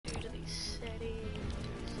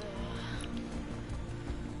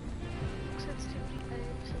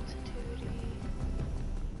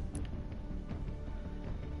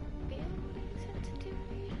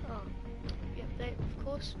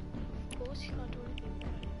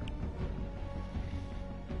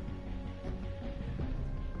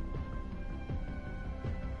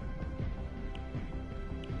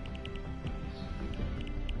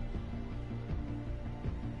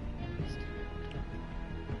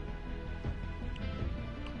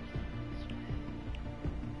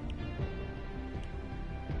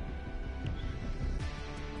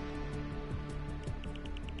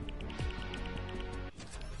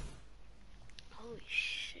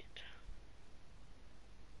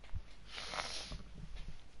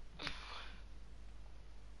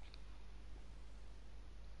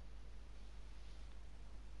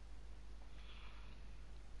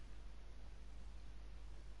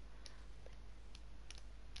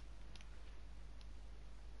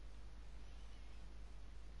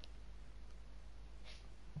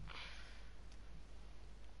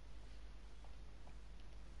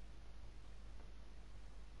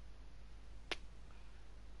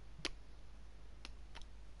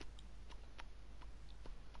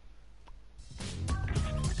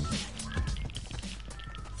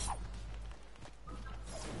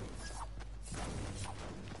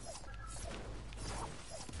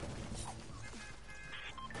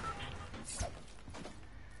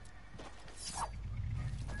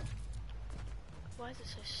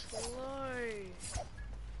This is so slow.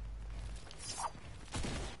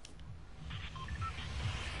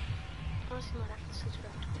 Honestly, might have to switch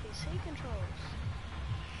back to PC controls.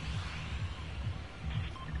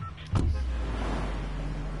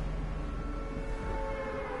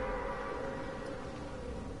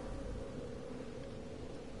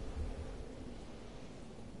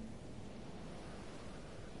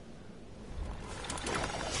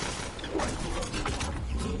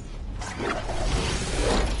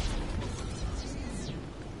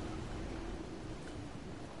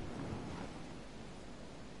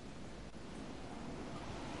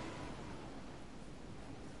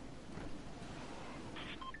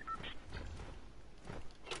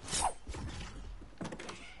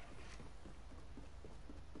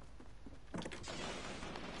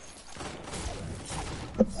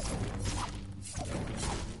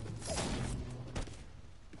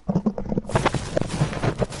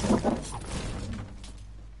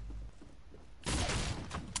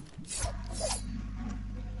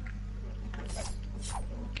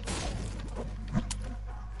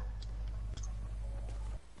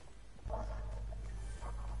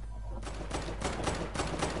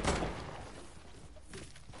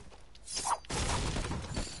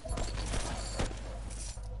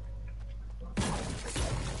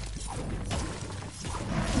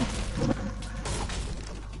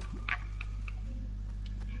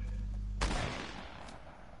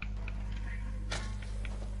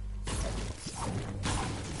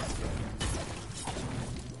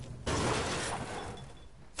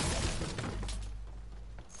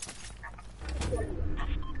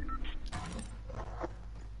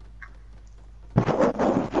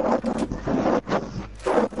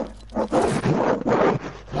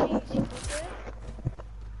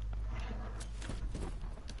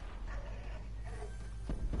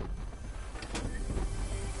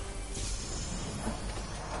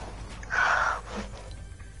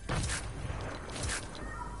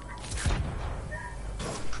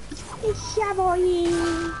 Yeah, boy.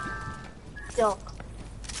 Yo.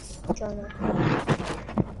 Do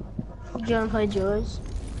you wanna play Duos?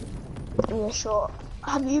 Yeah, sure.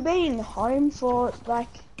 Have you been home for like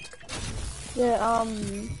the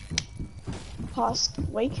past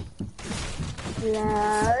week?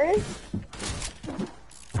 No.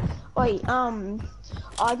 Wait,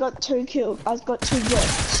 I got 2 kills. I got 2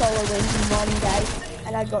 solo wins in one day,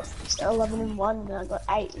 and I got 11 in one, and I got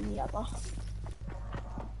 8 in the other.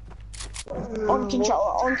 On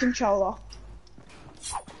controller.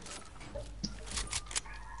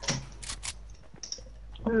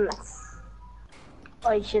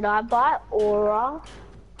 Wait, should I buy Aura?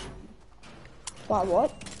 Buy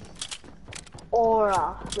what?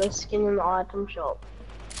 Aura, the skin in the item shop.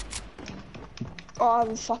 Oh, I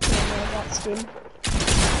would fucking love that skin.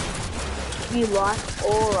 You like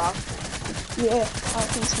Aura? Yeah, I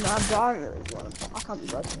think it's mad, but I don't really want to. I can't be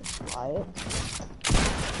bothered to buy it.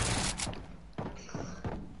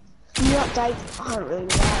 New update, I don't really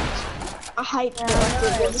like. I hate the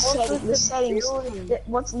settings.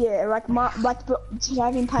 Today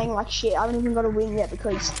I've been playing like shit. I haven't even got a win yet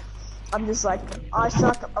because I'm just like, I feel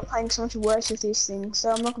like I'm playing so much worse with this thing, so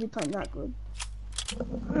I'm not gonna be playing that good.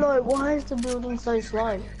 No, why is the building so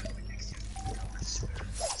slow?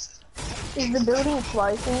 Is the building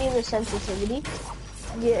slow for you, the sensitivity?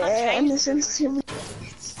 Yeah, and the sensitivity.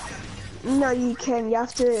 No, you can. You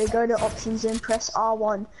have to go to options and press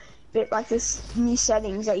R1. But like this new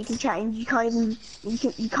settings that you can change. You can't even.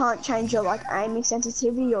 You can't change your like aiming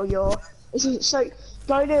sensitivity or your. So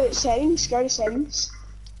go to settings. Go to settings.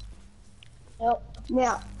 Yep.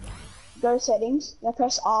 Now go to settings. Now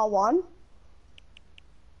press R1.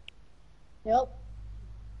 Yep.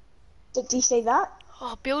 Do you see that?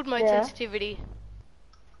 Oh, build mode sensitivity.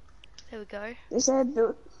 There we go. Is there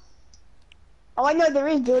build? Oh, I know there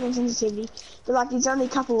is building sensitivity, but like there's only a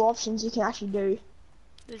couple of options you can actually do.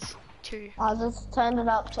 There's 2. I just turned it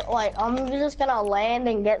up to, like, I'm just gonna land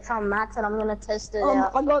and get some mats and I'm gonna test it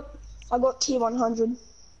out. I got tier 100.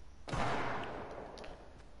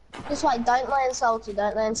 Just wait, don't land salty,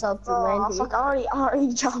 land here. Fuck, I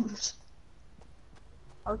already jumped.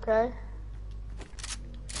 Okay.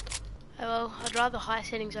 Oh well, I'd rather high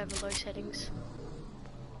settings over low settings.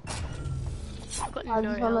 I've got I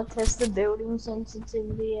no just wanna help. test the building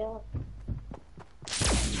sensitivity out.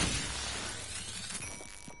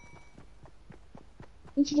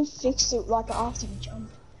 You should have fixed it like after you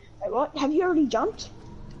jumped. Wait, what? Have you already jumped?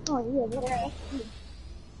 Oh yeah, what?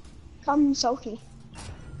 Come salty.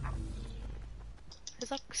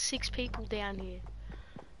 There's like 6 people down here.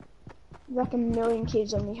 Like 1 million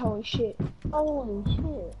kids on me, holy shit. Holy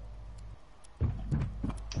shit.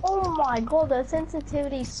 Oh my god, their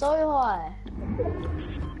sensitivity is so high.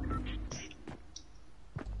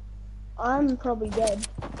 I'm probably dead.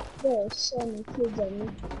 There's so many kids on me.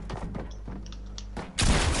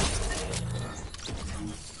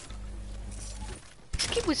 This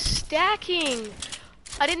kid was stacking.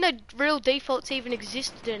 I didn't know real defaults even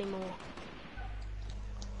existed anymore.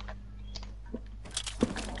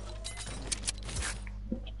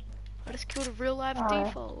 I just killed a real life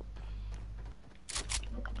default.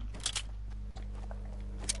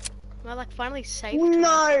 Am I like finally safe?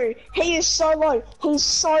 No! He is so low! He's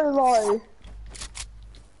so low!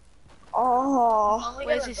 Oh.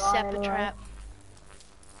 Where's his Zapper trap?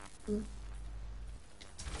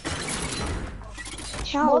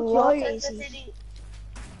 How What's low your is he?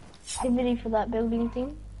 sensitivity for that building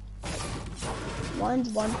thing? Mine's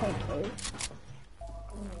 1.2.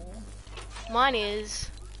 Mine is...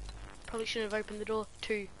 Probably shouldn't have opened the door.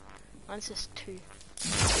 2. Mine's just 2.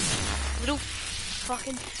 Little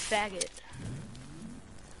fucking faggot.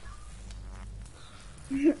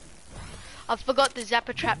 I forgot the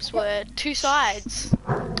Zapper traps were 2 sides.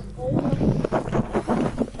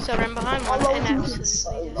 So I ran behind one and absolutely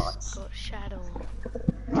just got shat on.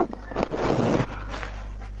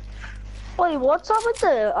 Wait, what's up with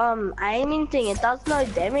the aiming thing? It does no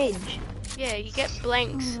damage. Yeah, you get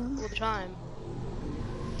blanks all the time.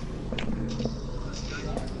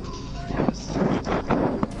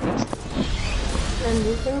 And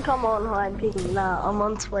you think I'm on high ping? Nah, I'm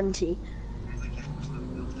on 20.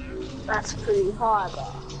 That's pretty high,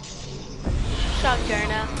 though. Shut up,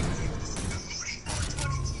 Jonah.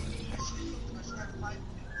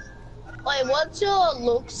 Wait, what's your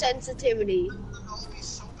look sensitivity?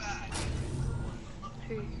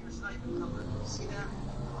 Who?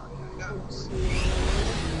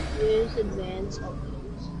 Use advanced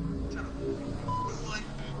options.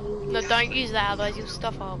 No, don't use that, otherwise you'll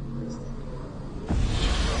stuff up.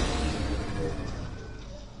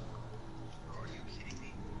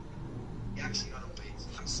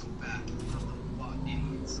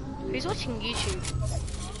 Who's watching YouTube?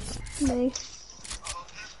 Me.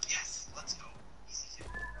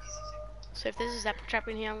 So if there's a Zapper trap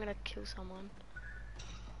in here, I'm gonna kill someone.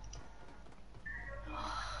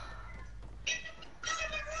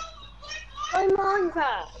 Oh,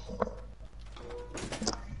 Minecraft!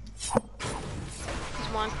 Because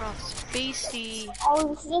Minecraft's beastie.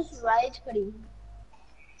 Oh, it's just rage quitting.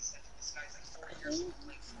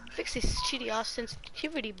 Fix this shitty ass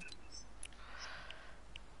sensitivity.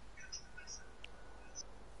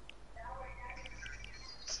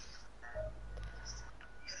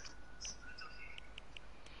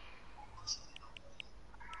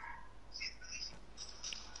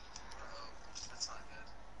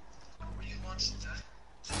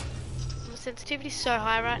 My sensitivity's so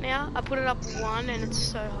high right now. I put it up 1 and it's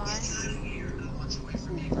so high.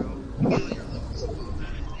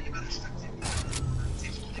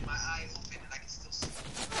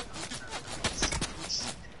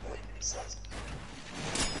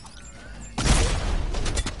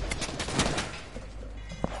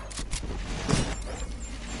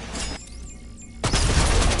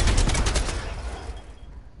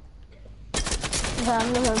 Okay,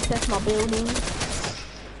 I'm gonna check my building.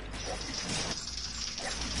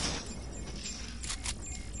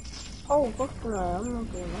 Oh, fuck no, I'm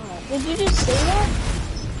not doing that. Did you just see that?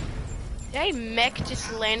 Did a mech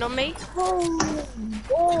just land on me? Holy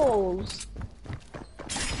balls.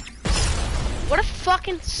 What a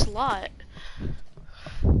fucking slut.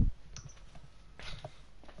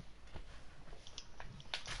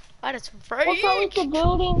 That is very. What's up with the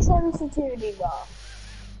building sensitivity, though?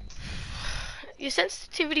 Your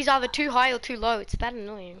sensitivity's either too high or too low. It's that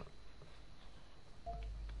annoying.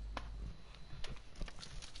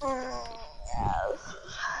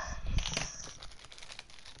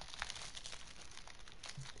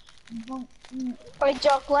 Wait,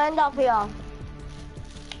 Jock, land up here.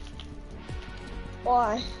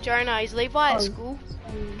 Why? Jonah, is Levi at school?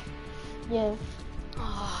 Yeah.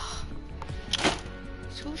 Oh.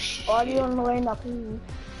 So shit. Why do you want to land up here?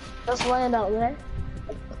 Just land up there.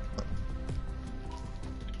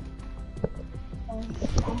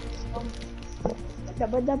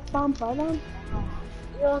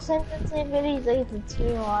 Your sensitivity is either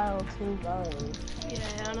too high or too low.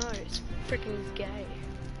 Yeah, I know. It's freaking gay.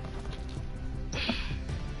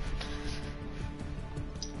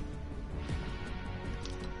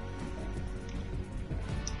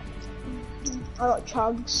 I got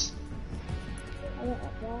chugs.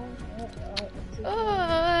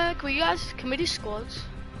 Can we guys committee squads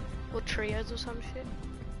or trios or some shit?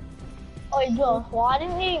 Oh, Josh, why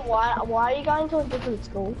are you going to a different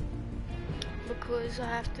school? Because I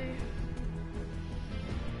have to.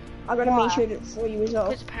 I gotta make sure that for you as well.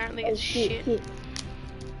 Because apparently it's shit.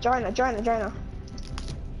 Joiner.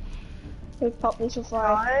 Let's pop this with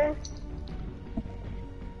fire.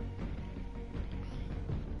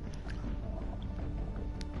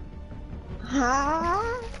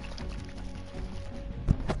 Ha!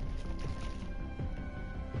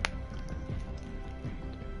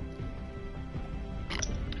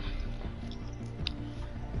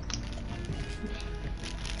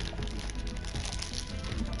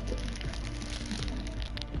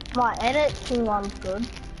 My editing one's good.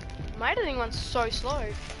 My editing one's so slow.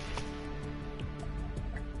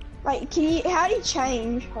 Wait, how do you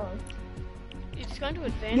change You just go into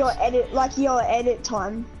advanced. your edit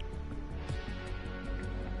time?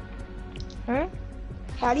 Hmm?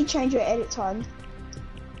 How do you change your edit time?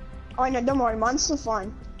 Oh no, don't worry, mine's still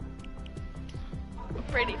fine.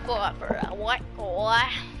 Ready for a white boy.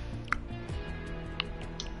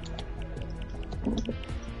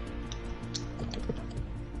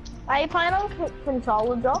 Are you playing on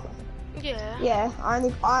controller, Josh? Yeah. Yeah, I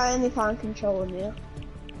only play on controller now.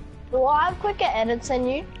 Do I have quicker edits than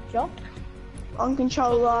you, Josh? On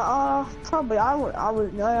controller, probably. I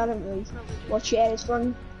wouldn't know. I don't really watch your edits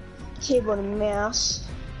on keyboard and mouse.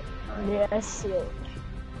 Yes, yeah.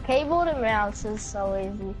 Keyboard and mouse is so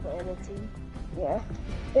easy for editing. Yeah,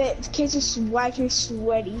 the kids are way too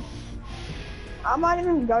sweaty. I might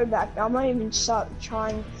even go back. I might even start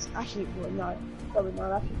trying. Actually, well, no, probably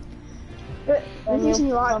not. Actually. But with this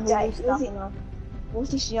new update,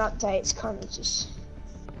 it's kind of just.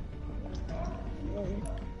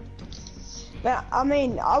 But I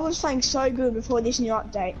mean, I was playing so good before this new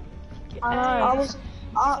update. I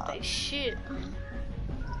know. Shit.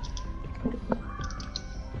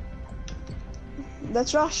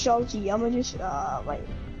 Let's rush Schulte. I'm gonna just wait.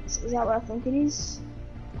 Is that what I think it is?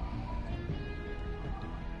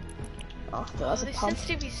 Oh, that's a This pump.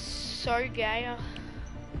 sensitivity is so gay.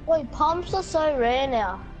 Wait, pumps are so rare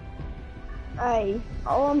now. Hey,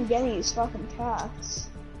 all I'm getting is fucking cats.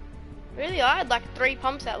 Really, I had like 3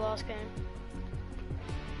 pumps that last game.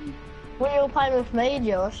 When you were playing with me,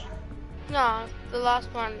 Josh. No, the last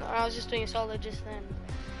one, I was just doing a solo just then.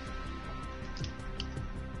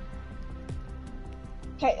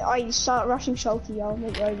 Okay, I start rushing Schulte. I'll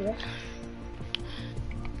make you over there.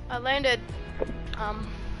 I landed,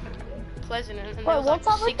 Pleasant, and there Wait, was what's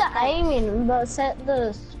like up with 6 the pumps. aiming?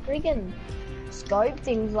 The friggin' scope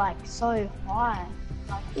thing's like so high.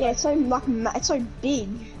 Yeah, it's so it's so big.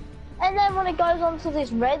 And then when it goes onto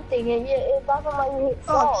this red thing, it doesn't let you hit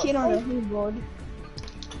Oh, forward. kid on the hoverboard.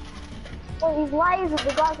 Well, he's lasered,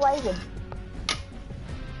 the guy's lasered.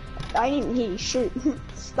 I didn't hear you shoot.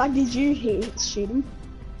 Like, did you shoot him?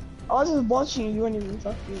 I was just watching you. You weren't even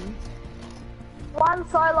fucking. One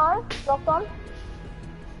solo, knocked on.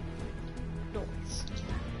 Noise.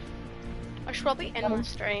 I should probably end my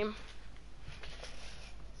stream.